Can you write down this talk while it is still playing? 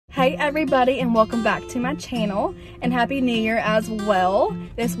Hey everybody, and welcome back to my channel, and happy new year as well.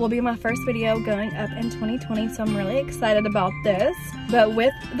 This will be my first video going up in 2020, so I'm really excited about this. But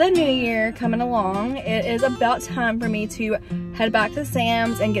with the new year coming along, it is about time for me to head back to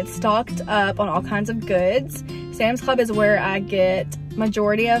Sam's and get stocked up on all kinds of goods. Sam's Club is where I get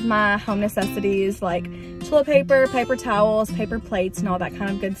majority of my home necessities like toilet paper, paper towels, paper plates, and all that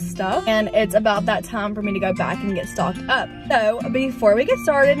kind of good stuff. And it's about that time for me to go back and get stocked up. So before we get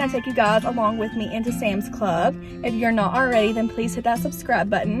started, I take you guys along with me into Sam's Club. If you're not already, then please hit that subscribe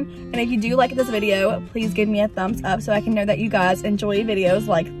button. And if you do like this video, please give me a thumbs up so I can know that you guys enjoy videos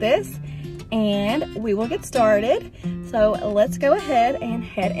like this. And we will get started. So let's go ahead and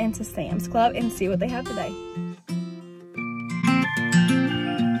head into Sam's Club and see what they have today.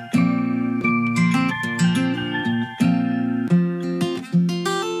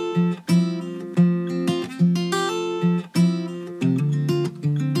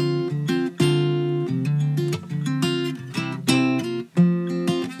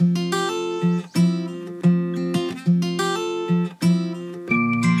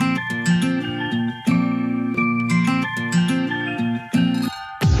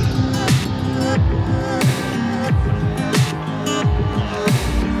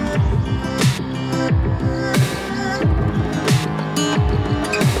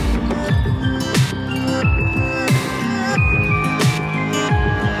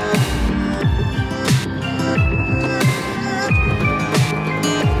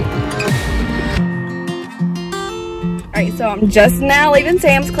 So I'm just now leaving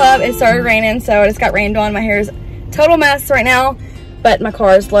Sam's Club. It started raining, so I just got rained on. My hair is a total mess right now, but my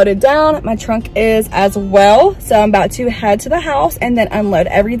car is loaded down. My trunk is as well. So I'm about to head to the house and then unload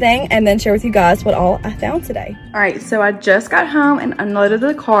everything and then share with you guys what all I found today. All right, so I just got home and unloaded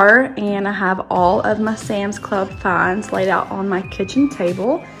the car, and I have all of my Sam's Club finds laid out on my kitchen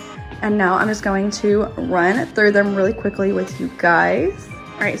table. And now I'm just going to run through them really quickly with you guys.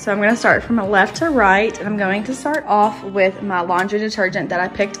 All right, so I'm gonna start from left to right, and I'm going to start off with my laundry detergent that I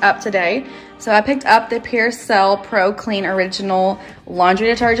picked up today. So I picked up the Purcell Pro Clean Original Laundry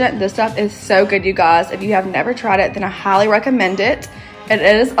Detergent. This stuff is so good, you guys. If you have never tried it, then I highly recommend it. It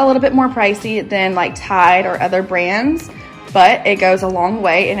is a little bit more pricey than like Tide or other brands, but it goes a long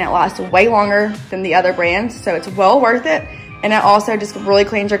way and it lasts way longer than the other brands, so it's well worth it. And it also just really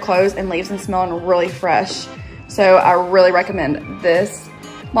cleans your clothes and leaves them smelling really fresh. So I really recommend this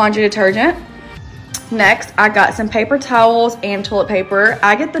laundry detergent. Next, I got some paper towels and toilet paper.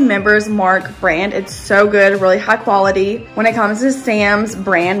 I get the Members Mark brand. It's so good, really high quality. When it comes to Sam's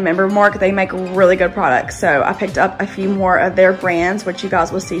brand, Member Mark, they make really good products. So I picked up a few more of their brands, which you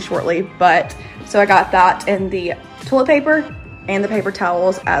guys will see shortly. But so I got that in the toilet paper and the paper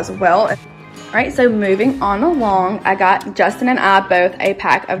towels as well. All right, so moving on along, I got Justin and I both a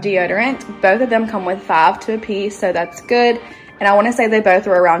pack of deodorant. Both of them come with 5 to a piece, so that's good. And I wanna say they both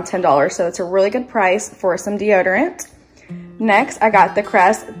were around $10, so it's a really good price for some deodorant. Next, I got the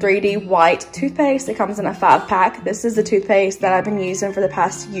Crest 3D White toothpaste. It comes in a 5-pack. This is the toothpaste that I've been using for the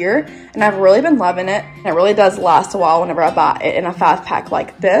past year, and I've really been loving it. And it really does last a while whenever I buy it in a 5-pack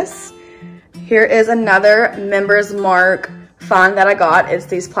like this. Here is another Members Mark find that I got. It's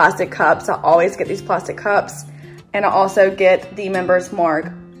these plastic cups. I always get these plastic cups. And I also get the Members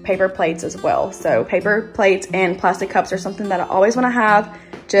Mark paper plates as well. So paper plates and plastic cups are something that I always want to have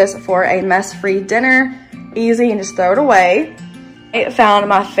just for a mess-free dinner. Easy, and just throw it away. I found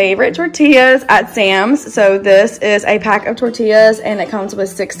my favorite tortillas at Sam's. So this is a pack of tortillas and it comes with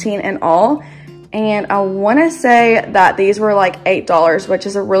 16 in all. And I want to say that these were like $8, which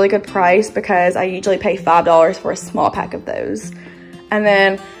is a really good price because I usually pay $5 for a small pack of those. And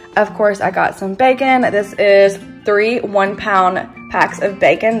then of course I got some bacon. This is 3 1-pound packs of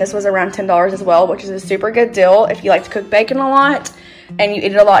bacon. This was around $10 as well, which is a super good deal. If you like to cook bacon a lot and you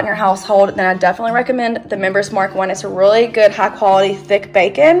eat it a lot in your household, then I definitely recommend the Members Mark one. It's a really good, high quality, thick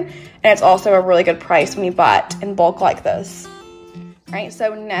bacon, and it's also a really good price when you buy it in bulk like this. All right,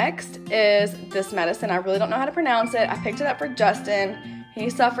 so next is this medicine. I really don't know how to pronounce it. I picked it up for Justin. He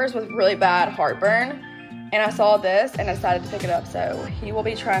suffers with really bad heartburn, and I saw this and I decided to pick it up. So he will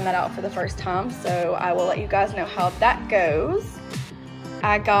be trying that out for the first time, so I will let you guys know how that goes.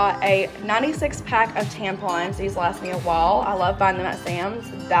 I got a 96-pack of tampons. These last me a while. I love buying them at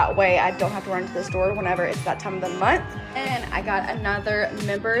Sam's. That way I don't have to run to the store whenever it's that time of the month. And I got another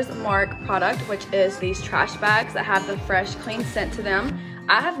Members Mark product, which is these trash bags that have the fresh, clean scent to them.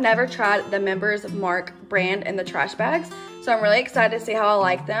 I have never tried the Members Mark brand in the trash bags, so I'm really excited to see how I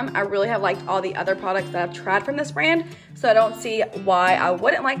like them. I really have liked all the other products that I've tried from this brand, so I don't see why I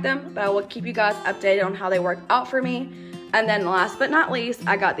wouldn't like them, but I will keep you guys updated on how they work out for me. And then last but not least,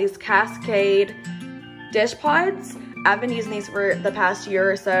 I got these Cascade dish pods. I've been using these for the past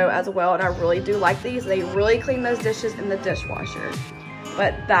year or so as well, and I really do like these. They really clean those dishes in the dishwasher.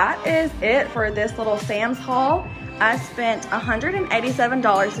 But that is it for this little Sam's haul. I spent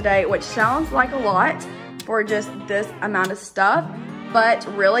 $187 today, which sounds like a lot for just this amount of stuff, but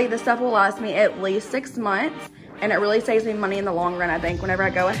really this stuff will last me at least 6 months, and it really saves me money in the long run, I think, whenever I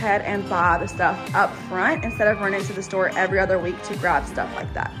go ahead and buy the stuff up front instead of running to the store every other week to grab stuff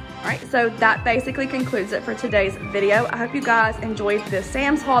like that. All right, so that basically concludes it for today's video. I hope you guys enjoyed this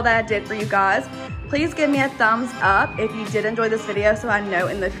Sam's haul that I did for you guys. Please give me a thumbs up if you did enjoy this video so I know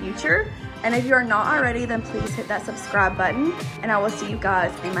in the future. And if you are not already, then please hit that subscribe button, and I will see you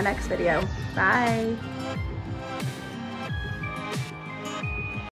guys in my next video. Bye.